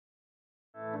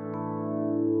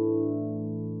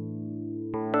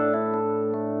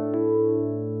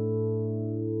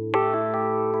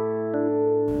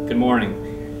Good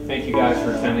morning. Thank you guys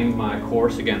for attending my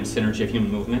course, again, Synergy of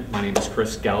Human Movement. My name is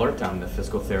Chris Gellert. I'm the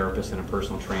physical therapist and a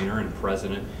personal trainer and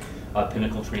president of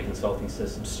Pinnacle Training Consulting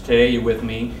Systems. Today you're with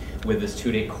me with this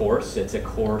two-day course. It's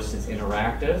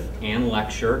interactive and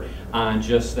lecture on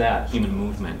just that, human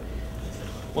movement.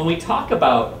 When we talk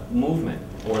about movement,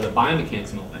 or the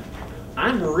biomechanics movement,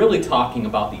 I'm really talking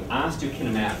about the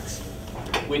osteokinematics,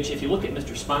 which, if you look at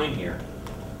Mr. Spine here,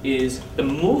 is the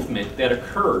movement that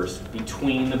occurs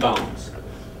between the bones.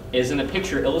 As in the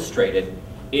picture illustrated,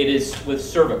 it is with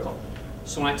cervical.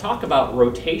 So when I talk about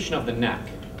rotation of the neck,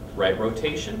 right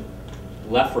rotation,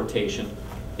 left rotation,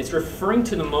 it's referring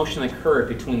to the motion that occurred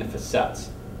between the facets,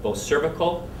 both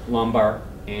cervical,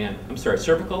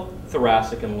 cervical,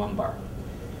 thoracic, and lumbar.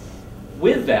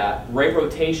 With that right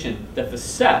rotation, the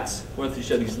facets,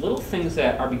 which are these little things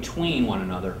that are between one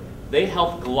another, they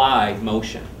help glide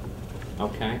motion.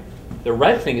 Okay? The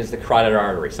red thing is the carotid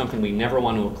artery, something we never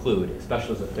want to occlude,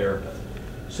 especially as a therapist.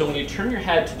 So when you turn your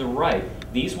head to the right,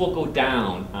 these will go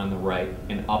down on the right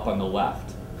and up on the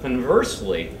left.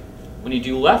 Conversely, when you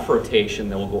do left rotation,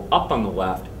 they will go up on the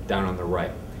left, down on the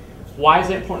right. Why is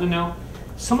that important to know?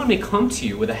 Someone may come to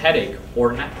you with a headache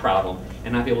or a neck problem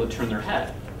and not be able to turn their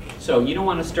head. So you don't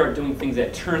want to start doing things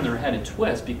that turn their head and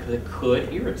twist because it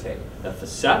could irritate the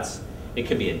facets. It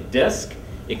could be a disc.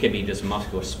 It could be just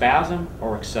muscular spasm,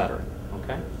 or etc.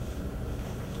 Okay?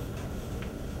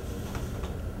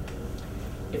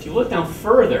 If you look down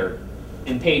further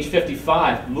in page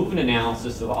 55, movement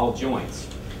analysis of all joints.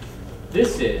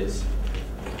 This is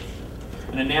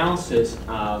an analysis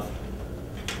of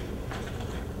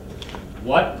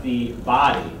what the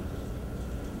body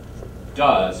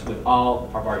does with all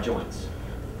of our joints.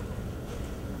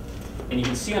 And you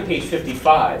can see on page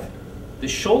 55, the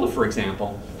shoulder, for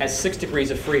example, has 6 degrees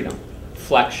of freedom.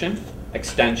 Flexion,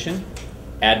 extension,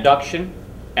 adduction,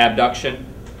 abduction,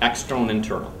 external and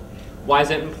internal. Why is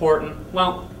that important?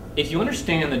 Well, if you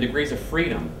understand the degrees of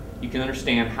freedom, you can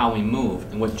understand how we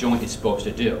move and what joint is supposed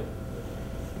to do.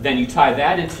 Then you tie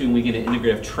that into, and we get an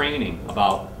integrative training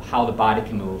about how the body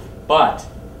can move, but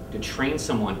to train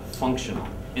someone functional.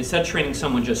 Instead of training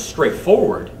someone just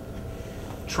straightforward,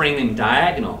 train them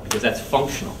diagonal, because that's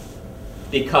functional.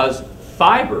 Because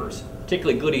fibers,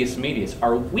 particularly gluteus medius,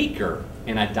 are weaker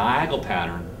in a diagonal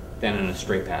pattern than in a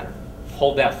straight pattern.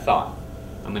 Hold that thought.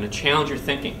 I'm going to challenge your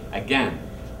thinking. Again,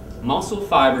 muscle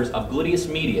fibers of gluteus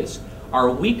medius are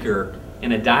weaker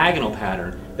in a diagonal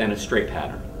pattern than a straight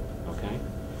pattern. Okay?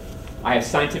 I have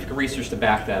scientific research to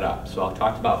back that up, so I'll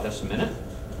talk about this in a minute.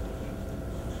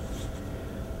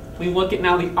 We look at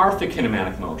now the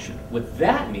arthrokinematic motion. What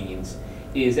that means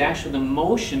is actually the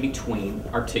motion between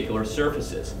articular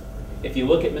surfaces. If you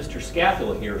look at Mr.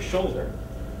 Scapula here, shoulder,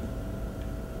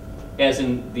 as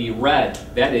in the red,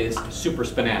 that is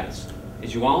supraspinatus.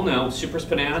 As you all know,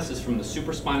 supraspinatus is from the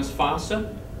supraspinous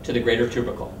fossa to the greater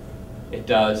tubercle. It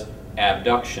does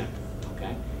abduction,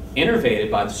 okay? Innervated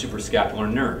by the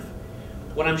suprascapular nerve.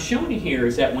 What I'm showing you here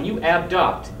is that when you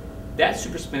abduct, that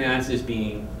supraspinatus is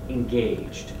being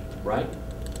engaged, right?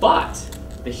 But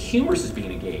the humerus is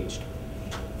being engaged.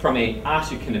 From a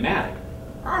osteokinematic,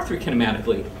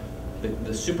 arthrokinematically,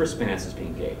 the supraspinatus is being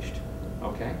engaged,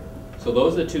 okay? So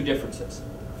those are the two differences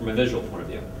from a visual point of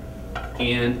view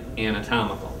and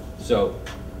anatomical. So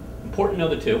important to know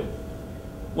the two.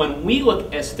 When we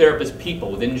look as therapists,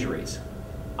 people with injuries,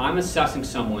 I'm assessing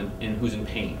someone who's in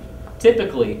pain.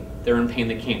 Typically, they're in pain,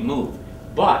 they can't move.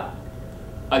 But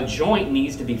a joint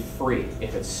needs to be free.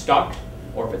 If it's stuck,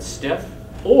 or if it's stiff,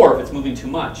 or if it's moving too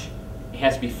much, it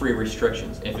has to be free of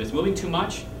restrictions. If it's moving too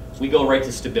much, we go right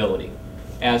to stability.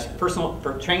 As personal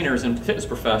trainers and fitness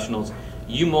professionals,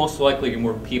 you most likely can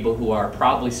work with people who are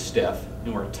probably stiff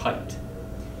and are tight.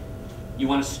 You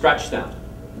want to stretch them.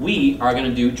 We are going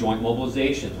to do joint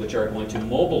mobilizations, which are going to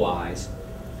mobilize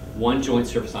one joint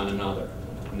surface on another,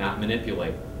 not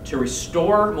manipulate, to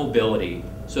restore mobility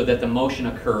so that the motion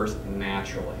occurs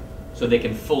naturally, so they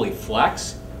can fully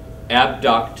flex,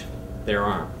 abduct their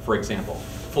arm, for example,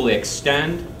 fully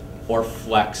extend or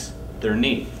flex their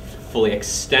knee, fully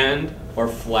extend or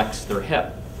flex their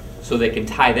hip, so they can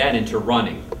tie that into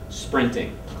running,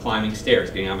 sprinting, climbing stairs,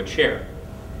 getting out of a chair.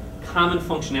 Common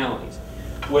functionalities,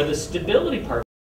 where the stability part